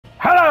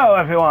Hello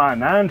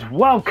everyone, and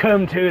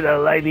welcome to the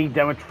Lady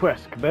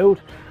Dimitrescu build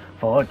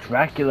for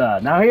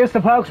Dracula. Now here's the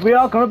perks we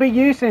are going to be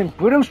using.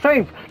 Brutal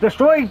Strength,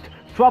 destroyed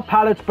drop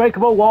pallets,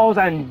 breakable walls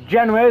and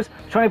generators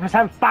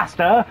 20%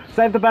 faster.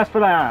 Save the best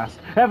for last.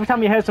 Every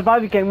time you hit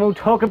survive, you gain 1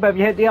 token, but if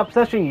you hit the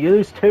obsession you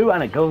lose 2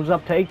 and it goes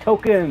up to 8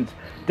 tokens.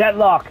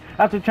 Deadlock,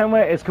 after the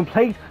generator is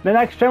complete, the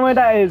next generator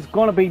that is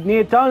going to be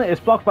near done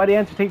is blocked by the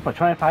entity for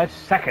 25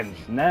 seconds.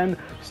 And then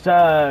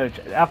Surge,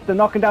 after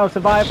knocking down a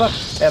survivor,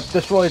 it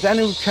destroys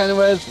any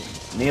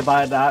generators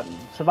nearby that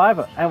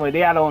survivor. Anyway,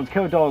 the add-ons,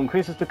 Kill Door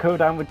increases the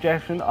cooldown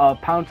rejection of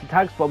pounce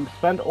attacks from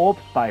spent orbs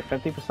by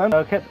 50%.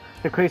 Circuit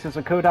decreases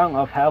the cooldown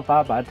of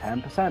hellfire by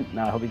 10%.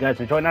 Now I hope you guys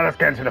enjoy. Now let's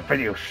get into the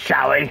video,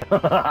 shall we?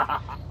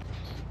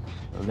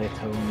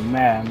 Little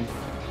man.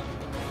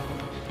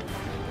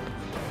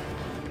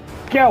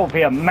 Get over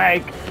here,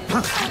 Meg!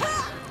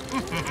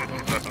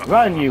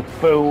 Run, you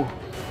fool!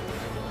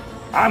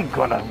 I'm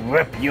gonna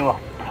rip you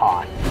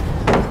apart!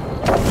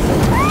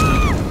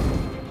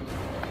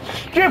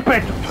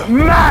 Stupid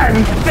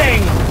man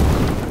thing!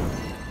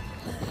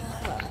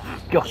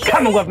 You're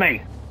coming with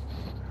me!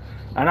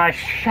 And I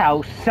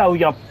shall sell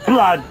your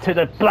blood to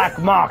the black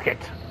market!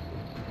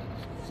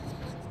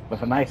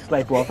 With a nice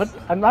slave orphan,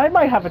 and I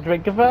might have a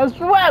drink of it as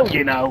well,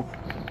 you know!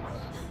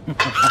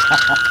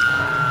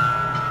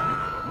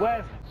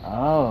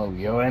 Oh,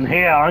 you're in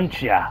here,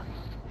 aren't ya?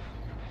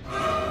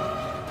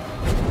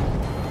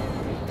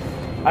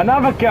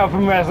 Another girl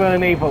from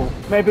Resident Evil.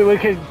 Maybe we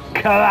could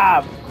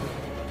collab.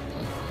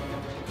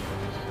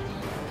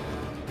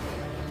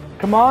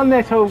 Come on,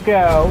 little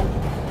girl.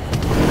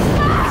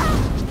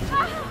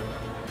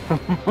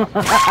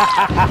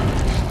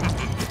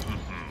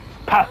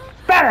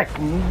 Pathetic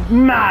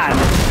man.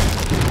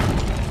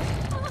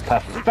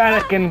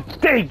 Pathetic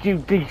indeed, you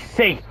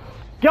DC.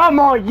 You're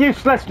more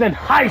useless than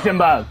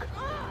Heisenberg!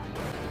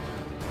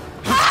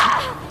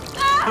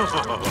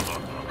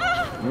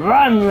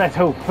 Run,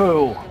 little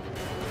fool!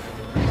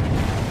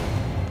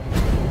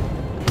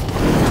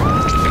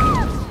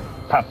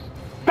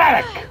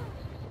 Pathetic!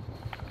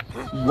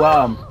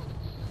 Worm,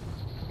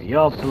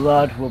 your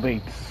blood will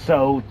be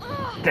so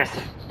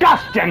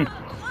disgusting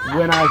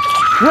when I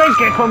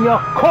drink it from your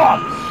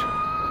corpse!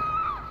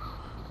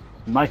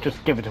 Might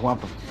just give it to one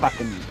for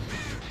fucking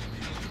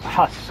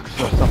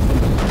husks or something.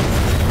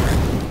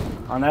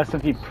 Unless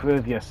if you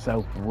prove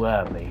yourself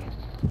worthy.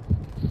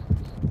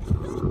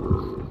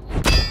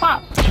 Ah!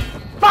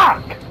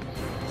 Fuck!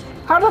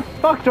 How the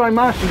fuck do I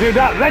manage to do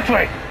that?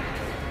 Literally!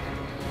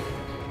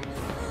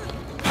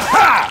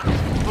 Ha!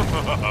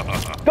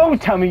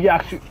 Don't tell me you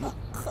actually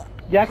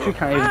can't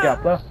even get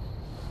up there.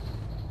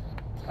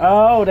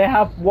 Oh, they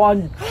have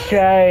one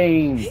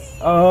chain.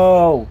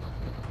 Oh,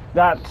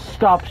 that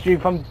stops you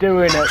from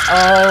doing it.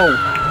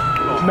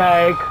 Oh,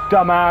 Meg,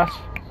 dumbass.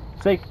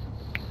 See?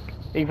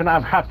 Even I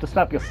have to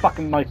snap your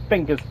fucking my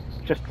fingers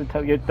just to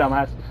tell you,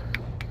 dumbass.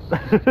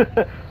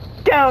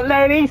 Get out,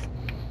 ladies!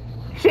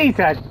 She's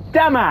a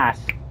dumbass!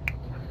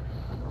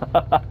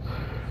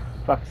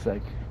 Fuck's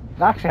sake.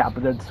 That actually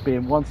happened in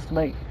Spain once to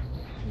me.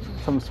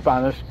 Some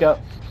Spanish girl.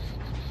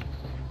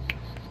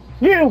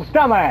 You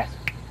dumbass!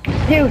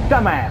 You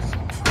dumbass!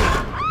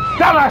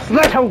 Dumbass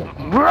little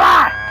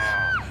rat!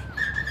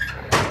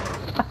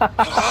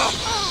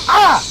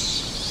 Ah!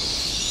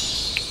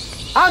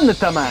 I'm the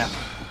dumbass!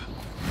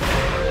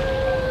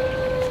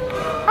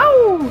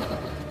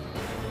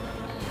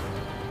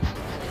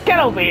 Get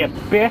over here,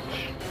 bitch!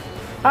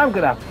 I'm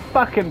gonna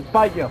fucking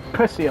bite your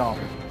pussy off.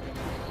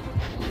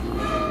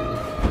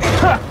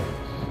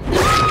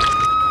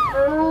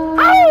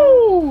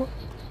 Ow!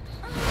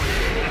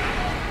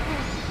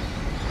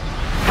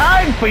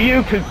 Time for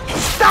you to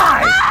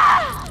die!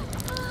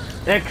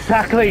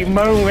 Exactly,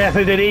 Moon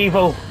Resident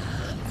Evil.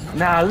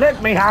 Now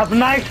let me have a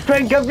nice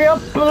drink of your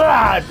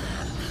blood.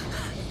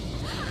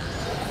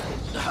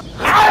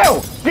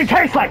 Ow! You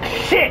taste like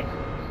shit!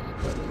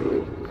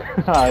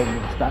 I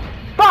understand.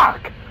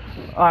 Fuck!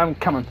 I'm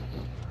coming.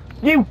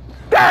 You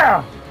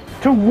dare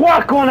to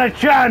walk on a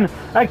turn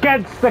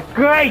against the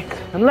great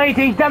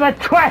Lady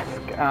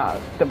Dimitrescu!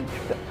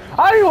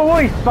 I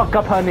always fuck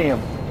up her name.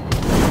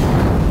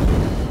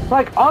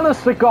 Like,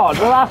 honest to God,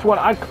 the last one,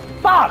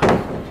 fuck!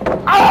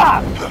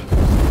 Ah!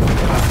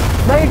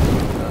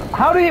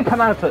 How do you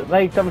pronounce it?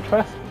 Lady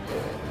Dimitrescu?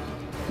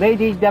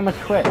 Lady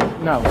Dimitrescu.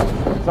 No,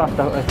 it's not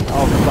that.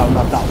 Oh, no,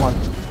 not that one.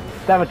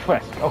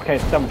 Dimitrescu. Okay,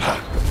 it's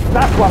Dimitrescu.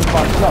 That's one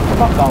fuck. Look,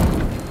 fuck off.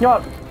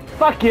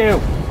 Fuck you!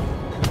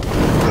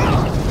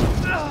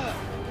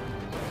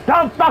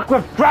 Don't fuck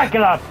with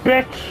Dracula,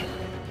 bitch!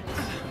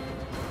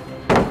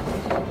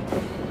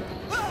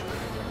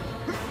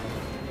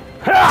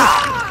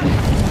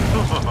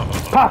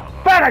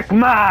 Pathetic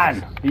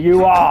man!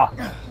 You are!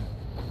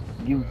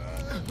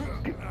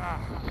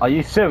 Are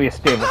you serious,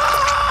 David?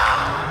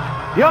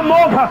 You're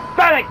more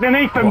pathetic than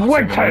Ethan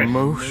Winters! What an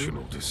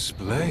emotional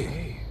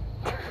display.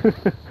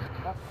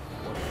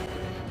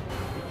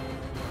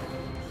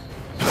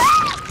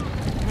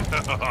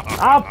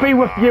 I'll be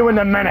with you in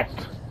a minute.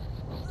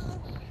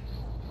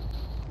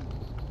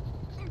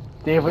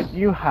 David,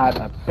 you had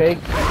a big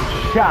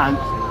chance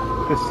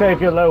to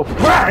save your little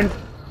friend,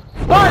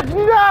 but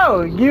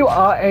no! You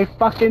are a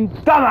fucking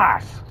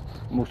dumbass!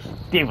 Most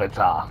Davids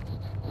are.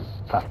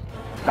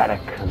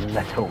 Pathetic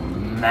little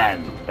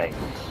man things.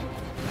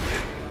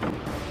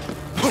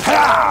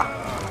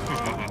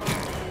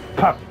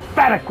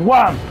 Pathetic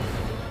worm!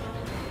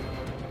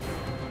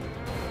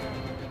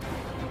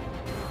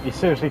 You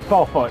seriously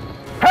fall for it.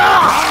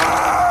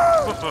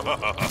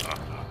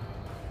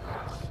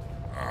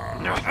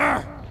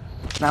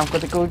 Now I'm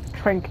going to go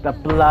drink the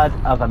blood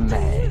of a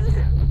man.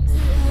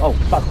 Oh,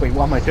 fuck, wait,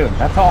 what am I doing?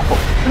 That's awful.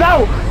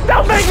 No!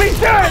 Don't make me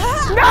do it!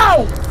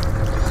 No!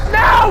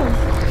 No!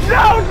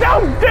 No,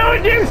 don't do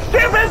it, you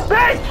stupid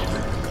bitch!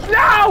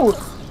 No!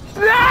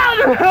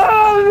 No! No!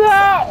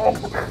 No!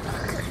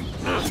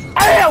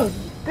 Ew!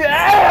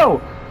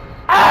 Ew!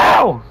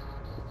 Ow!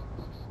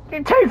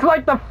 It tastes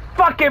like the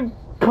fucking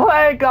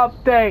plague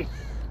update!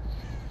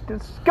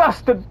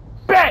 Disgusting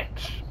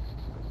bitch!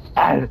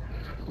 And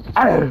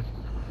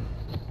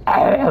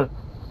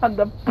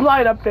the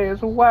blight update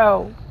as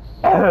well.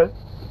 Damn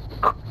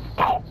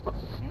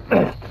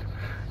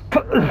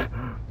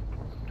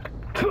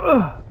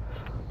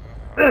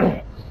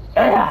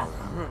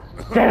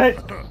it!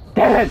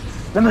 Damn it!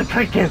 Let me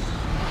trick you!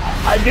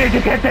 I need to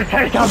get the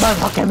taste out of my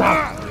fucking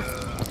mouth!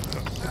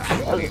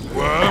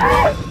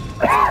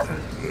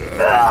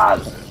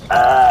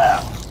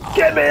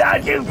 Give me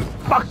that, you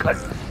fucking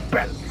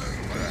bitch!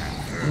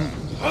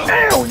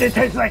 Ew! This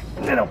tastes like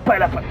little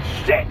pineapple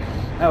shit!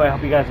 Anyway, I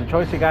hope you guys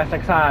enjoy. See you guys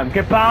next time.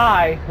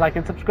 Goodbye! Like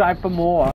and subscribe for more.